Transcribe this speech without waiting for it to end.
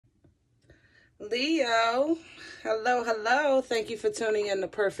Leo, hello, hello. Thank you for tuning in to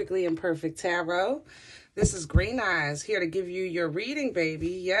Perfectly Imperfect Tarot. This is Green Eyes, here to give you your reading, baby.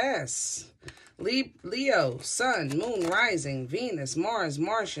 Yes. Leo, Sun, Moon, Rising, Venus, Mars,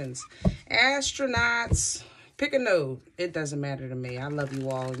 Martians, astronauts. Pick a node. It doesn't matter to me. I love you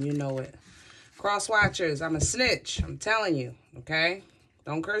all, and you know it. Cross watchers, I'm a snitch. I'm telling you, okay?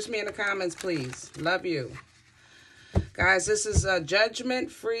 Don't curse me in the comments, please. Love you. Guys, this is a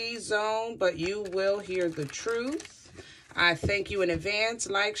judgment-free zone, but you will hear the truth. I thank you in advance.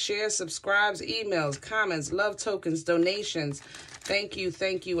 Like, share, subscribes, emails, comments, love tokens, donations. Thank you,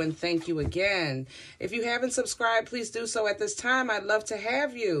 and thank you again. If you haven't subscribed, please do so at this time. I'd love to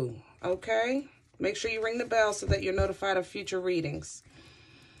have you, okay? Make sure you ring the bell so that you're notified of future readings.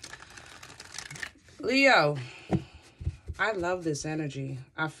 Leo, I love this energy.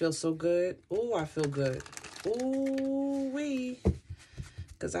 I feel so good. Ooh, I feel good. Ooh-wee.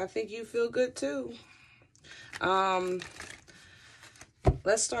 Because I think you feel good too. Let's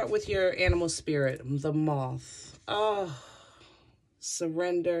start with your animal spirit, the moth. Oh,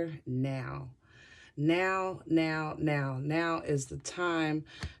 surrender now. Now is the time.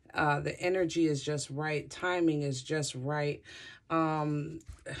 The energy is just right. Timing is just right.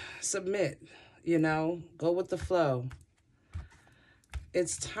 Submit, you know, go with the flow.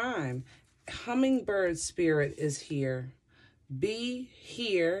 It's time. Hummingbird spirit is here. Be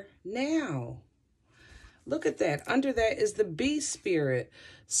here now. Look at that. Under that is the bee spirit.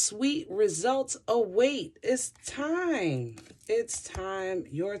 Sweet results await. It's time. It's time.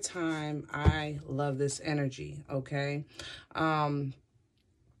 Your time. I love this energy, okay? I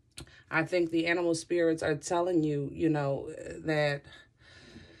think the animal spirits are telling you, you know, that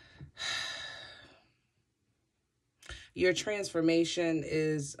your transformation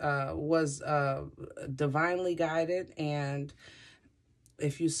was divinely guided, and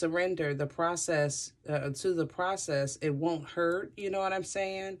if you surrender the process to the process, it won't hurt. You know what I'm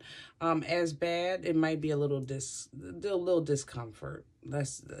saying? As bad, it might be a little discomfort,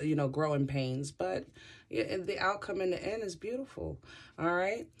 less, you know, growing pains, but the outcome in the end is beautiful. All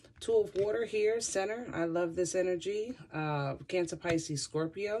right. Two of water here, center. I love this energy. Cancer, Pisces,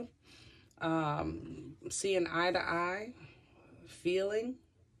 Scorpio. Seeing eye to eye, feeling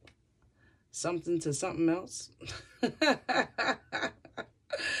something to something else.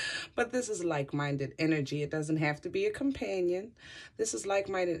 But this is like-minded energy. It doesn't have to be a companion. This is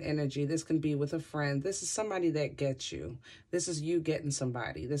like-minded energy. This can be with a friend. This is somebody that gets you. This is you getting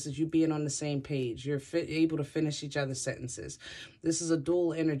somebody. This is you being on the same page. You're able to finish each other's sentences. This is a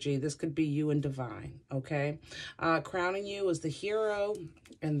dual energy. This could be you and divine, okay? Crowning you is the hero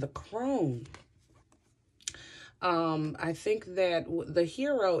and the crone. I think that the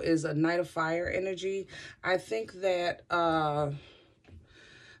hero is a Knight of Fire energy. I think that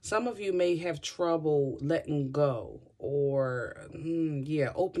some of you may have trouble letting go or,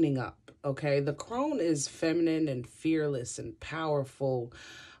 opening up, okay? The crone is feminine and fearless and powerful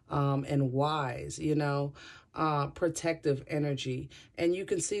and wise, you know, protective energy. And you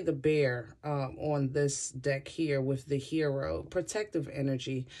can see the bear on this deck here with the hero, protective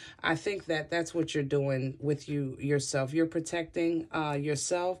energy. I think that that's what you're doing with yourself. You're protecting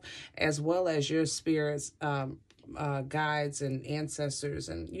yourself as well as your spirits, guides and ancestors,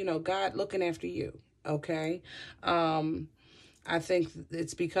 and, you know, God looking after you, okay? I think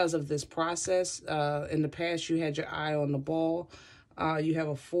it's because of this process. In the past, you had your eye on the ball. You have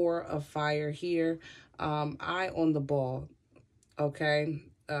a 4 of fire here. Eye on the ball, okay?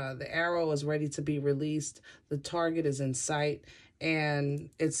 The arrow is ready to be released. The target is in sight. And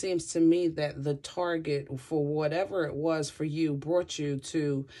it seems to me that the target, for whatever it was for you, brought you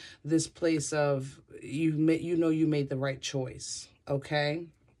to this place of, you made the right choice, okay?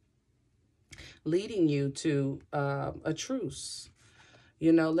 Leading you to a truce.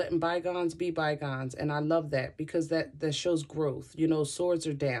 You know, letting bygones be bygones. And I love that because that shows growth. You know, swords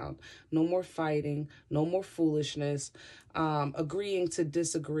are down. No more fighting. No more foolishness. Agreeing to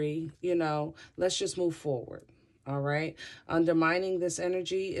disagree. You know, let's just move forward. All right. Undermining this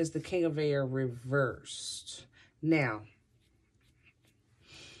energy is the King of Air reversed. Now,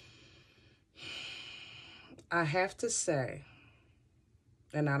 I have to say,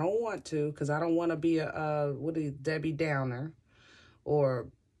 and I don't want to, because I don't want to be a Debbie Downer or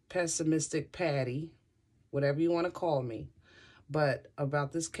pessimistic Patty, whatever you want to call me. But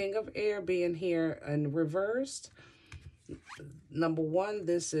about this King of Air being here and reversed, number one,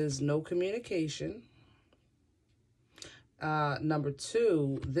 this is no communication. Number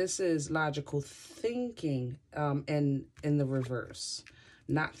two, this is logical thinking in the reverse,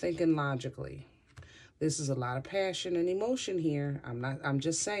 not thinking logically. This is a lot of passion and emotion here. I'm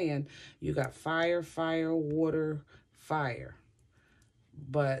just saying, you got fire, fire, water, fire.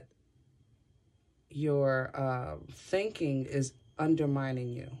 But your thinking is undermining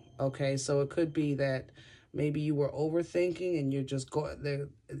you. Okay, so it could be that maybe you were overthinking and you're just the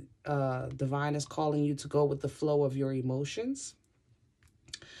divine is calling you to go with the flow of your emotions.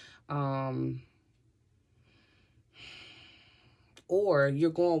 Or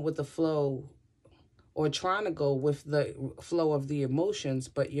you're going with the flow, or trying to go with the flow of the emotions,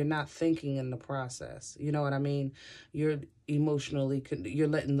 but you're not thinking in the process. You know what I mean? You're you're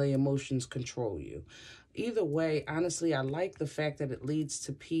letting the emotions control you. Either way, honestly, I like the fact that it leads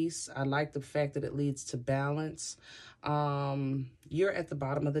to peace. I like the fact that it leads to balance. You're at the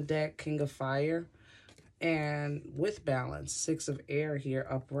bottom of the deck, King of Fire. And with balance, 6 of air here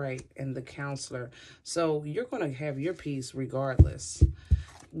upright, and the Counselor. So you're going to have your peace regardless,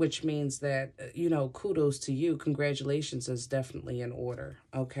 which means that, you know, kudos to you. Congratulations is definitely in order,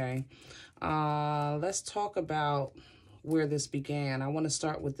 okay? Let's talk about where this began. I want to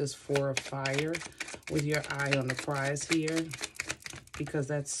start with this 4 of fire with your eye on the prize here, because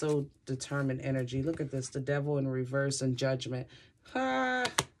that's so determined energy. Look at this, the devil in reverse and judgment. Honey.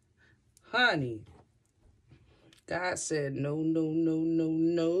 God said, no, no, no, no,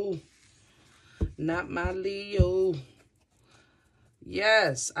 no. Not my Leo.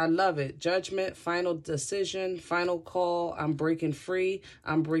 Yes, I love it. Judgment, final decision, final call. I'm breaking free.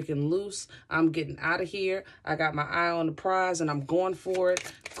 I'm breaking loose. I'm getting out of here. I got my eye on the prize and I'm going for it.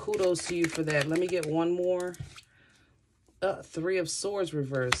 Kudos to you for that. Let me get one more. 3 of swords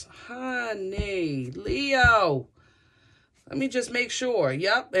reverse. Honey, Leo. Let me just make sure.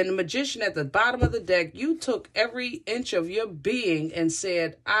 Yep. And the Magician at the bottom of the deck, you took every inch of your being and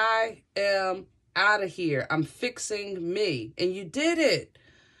said, I am out of here. I'm fixing me. And you did it.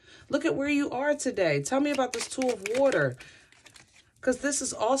 Look at where you are today. Tell me about this 2 of water. Because this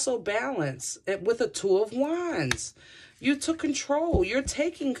is also balance with a 2 of wands. You took control. You're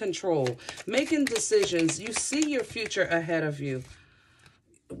taking control. Making decisions. You see your future ahead of you.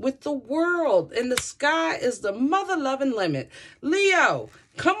 With the world, and the sky is the mother-loving limit. Leo,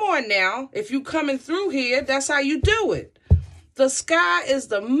 come on now. If you coming through here, that's how you do it. The sky is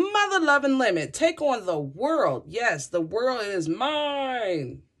the mother-loving limit. Take on the world. Yes, the world is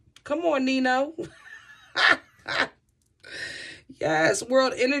mine. Come on, Nino. Yes,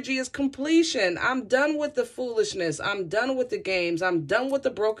 world energy is completion. I'm done with the foolishness. I'm done with the games. I'm done with the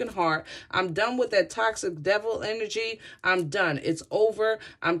broken heart. I'm done with that toxic devil energy. I'm done. It's over.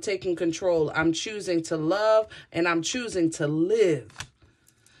 I'm taking control. I'm choosing to love, and I'm choosing to live.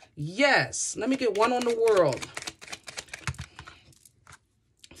 Yes. Let me get one on the world.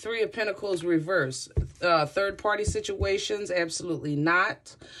 3 of Pentacles reverse. Third-party situations, absolutely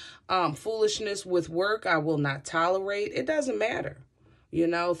not. Foolishness with work, I will not tolerate. It doesn't matter. You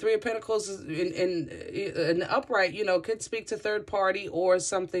know, 3 of Pentacles in upright, you know, could speak to third party or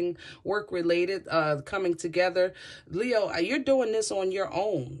something work-related coming together. Leo, you're doing this on your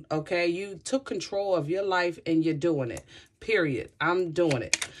own, okay? You took control of your life and you're doing it, period. I'm doing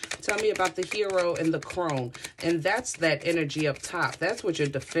it. Tell me about the Hero and the Crone. And that's that energy up top. That's what you're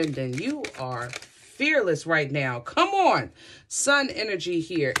defending. You are fearless right now. Come on. Sun energy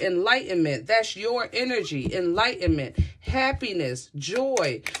here. Enlightenment. That's your energy. Enlightenment. Happiness.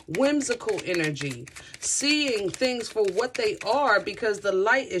 Joy. Whimsical energy. Seeing things for what they are because the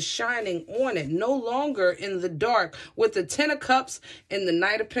light is shining on it. No longer in the dark with the 10 of Cups and the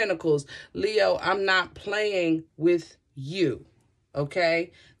Knight of Pentacles. Leo, I'm not playing with you.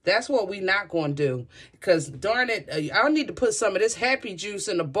 Okay? That's what we not going to do. Because, darn it, I need to put some of this happy juice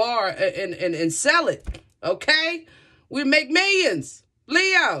in the bar and sell it. Okay? We make millions.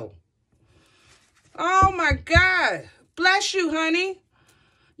 Leo. Oh, my God. Bless you, honey.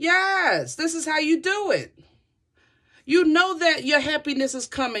 Yes, this is how you do it. You know that your happiness is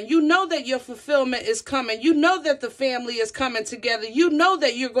coming. You know that your fulfillment is coming. You know that the family is coming together. You know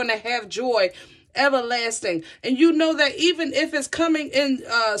that you're going to have joy everlasting. And you know that even if it's coming in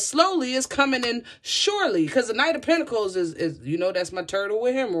slowly, it's coming in surely. Because the Knight of Pentacles is, you know, that's my turtle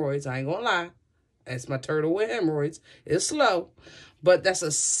with hemorrhoids. I ain't gonna lie. That's my turtle with hemorrhoids. It's slow. But that's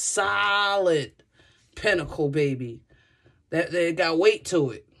a solid pentacle, baby. That got weight to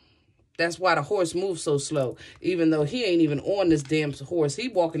it. That's why the horse moves so slow. Even though he ain't even on this damn horse. He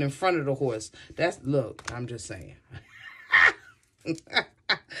walking in front of the horse. Look, I'm just saying.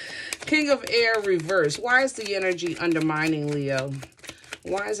 King of Air reverse. Why is the energy undermining, Leo?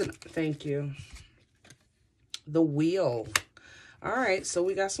 Why is it? Thank you. The Wheel. All right, so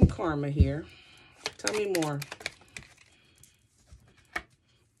we got some karma here. Tell me more.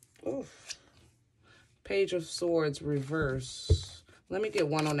 Oof. Page of Swords reverse. Let me get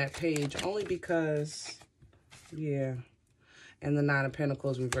one on that page, only because, yeah. And the Nine of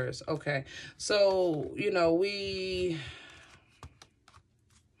Pentacles reverse. Okay. So, you know,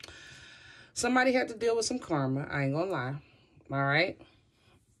 somebody had to deal with some karma. I ain't gonna lie. All right.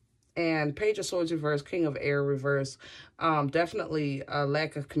 And Page of Swords reverse, King of Air reverse. Definitely a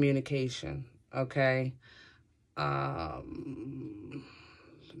lack of communication. Okay.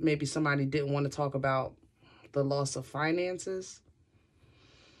 Maybe somebody didn't want to talk about the loss of finances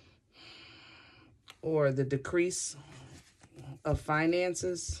or the decrease of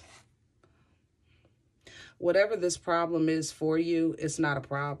finances. Whatever this problem is for you, it's not a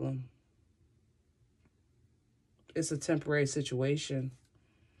problem. It's a temporary situation.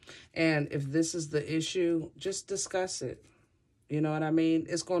 And if this is the issue, just discuss it. You know what I mean?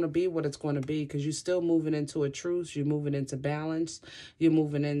 It's going to be what it's going to be, because you're still moving into a truce. You're moving into balance. You're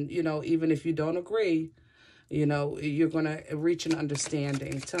moving in, you know, even if you don't agree, you know, you're going to reach an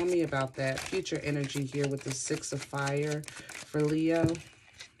understanding. Tell me about that. Future energy here with the Six of Fire for Leo.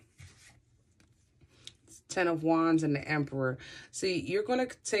 10 of Wands and the Emperor. See, you're going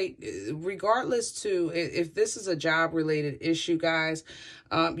to take, regardless to if this is a job related issue, guys,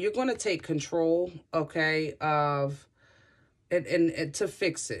 you're going to take control, okay, of and to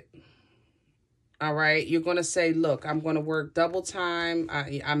fix it. All right. You're going to say, look, I'm going to work double time.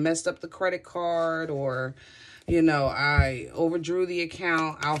 I messed up the credit card, or, you know, I overdrew the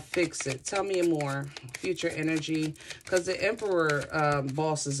account. I'll fix it. Tell me more. Future energy. Because the Emperor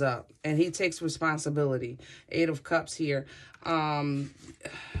bosses up and he takes responsibility. Eight of Cups here. I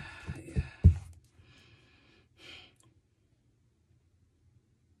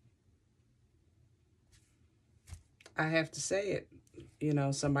have to say it. You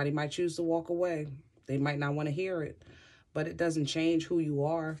know, somebody might choose to walk away. They might not want to hear it. But it doesn't change who you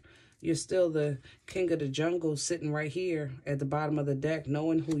are. You're still the king of the jungle, sitting right here at the bottom of the deck,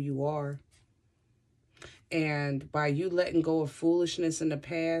 knowing who you are. And by you letting go of foolishness in the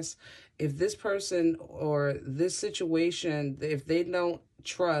past, if this person or this situation, if they don't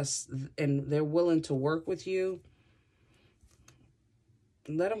trust and they're willing to work with you,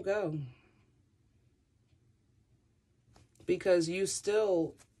 let them go. Because you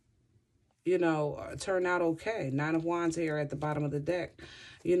still, you know, turn out okay. Nine of Wands here at the bottom of the deck.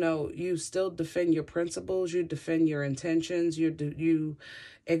 You know, you still defend your principles. You defend your intentions. You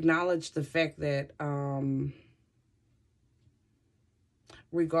acknowledge the fact that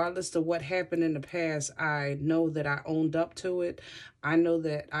regardless of what happened in the past, I know that I owned up to it. I know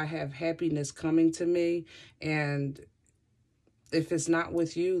that I have happiness coming to me. And if it's not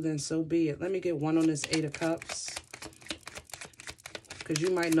with you, then so be it. Let me get one on this Eight of Cups, because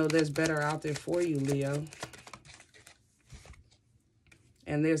you might know there's better out there for you, Leo.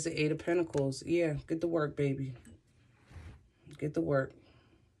 And there's the Eight of Pentacles. Yeah, get to work, baby. Get to work.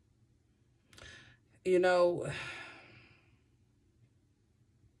 You know,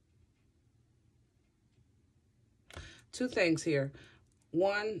 two things here.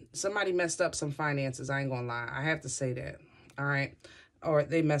 One, somebody messed up some finances. I ain't gonna lie. I have to say that. All right. Or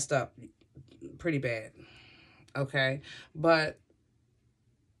they messed up pretty bad. Okay. But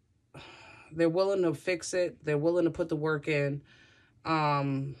they're willing to fix it. They're willing to put the work in.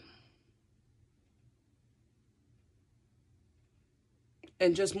 And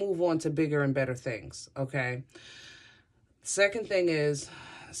just move on to bigger and better things. Okay. Second thing is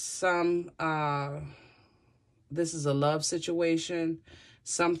this is a love situation.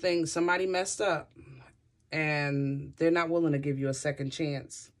 Somebody messed up and they're not willing to give you a second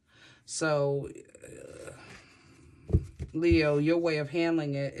chance. So, Leo, your way of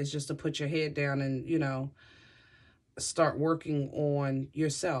handling it is just to put your head down and, you know, start working on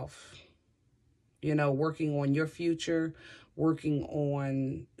yourself. You know, working on your future, working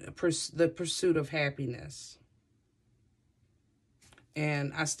on the pursuit of happiness.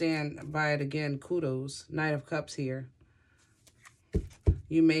 And I stand by it again. Kudos. Knight of Cups here.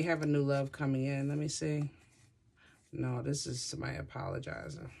 You may have a new love coming in. Let me see. No, this is somebody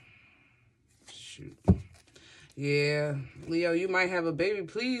apologizing. Shoot. Yeah. Leo, you might have a baby.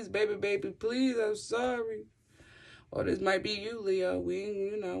 Please, baby, please. I'm sorry. Or this might be you, Leo. We ain't,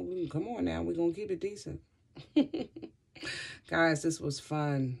 you know, come on now. We're going to keep it decent. Guys, this was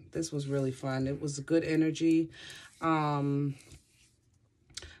fun. This was really fun. It was good energy. I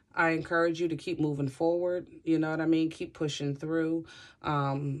encourage you to keep moving forward. You know what I mean? Keep pushing through.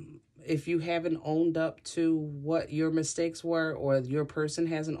 If you haven't owned up to what your mistakes were, or your person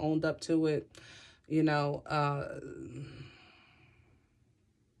hasn't owned up to it, you know,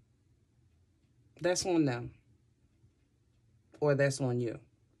 that's on them. Or that's on you.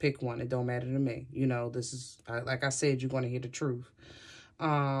 Pick one. It don't matter to me. You know, this is, like I said, you're going to hear the truth.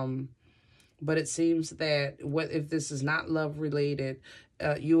 But it seems that what if this is not love related,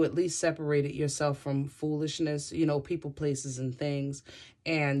 you at least separated yourself from foolishness, you know, people, places, and things,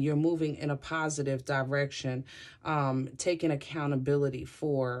 and you're moving in a positive direction, taking accountability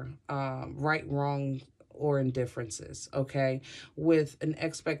for right, wrong, or indifferences, okay, with an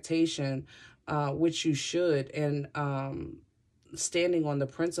expectation, which you should, and standing on the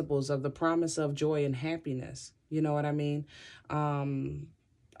principles of the promise of joy and happiness. You know what I mean?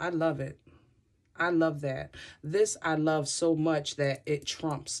 I love it. I love that. This I love so much that it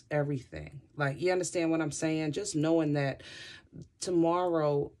trumps everything. Like, you understand what I'm saying? Just knowing that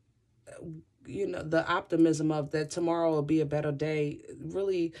tomorrow, you know, the optimism of that tomorrow will be a better day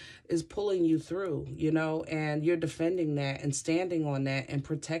really is pulling you through, you know, and you're defending that and standing on that and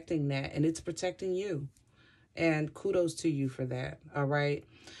protecting that, and it's protecting you. And kudos to you for that, all right?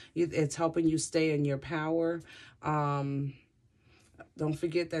 It's helping you stay in your power. Don't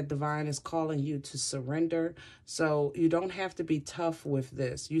forget that divine is calling you to surrender. So you don't have to be tough with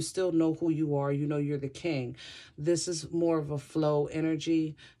this. You still know who you are. You know you're the king. This is more of a flow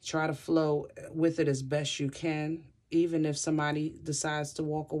energy. Try to flow with it as best you can. Even if somebody decides to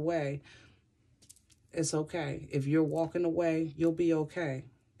walk away, it's okay. If you're walking away, you'll be okay.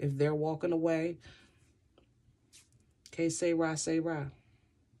 If they're walking away, okay, say rah, say rah.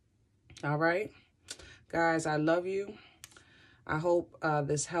 All right? Guys, I love you. I hope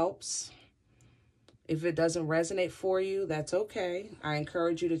this helps. If it doesn't resonate for you, that's okay. I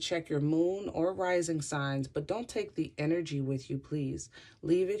encourage you to check your moon or rising signs, but don't take the energy with you, please.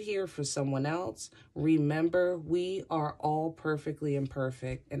 Leave it here for someone else. Remember, we are all perfectly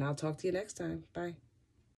imperfect, and I'll talk to you next time. Bye.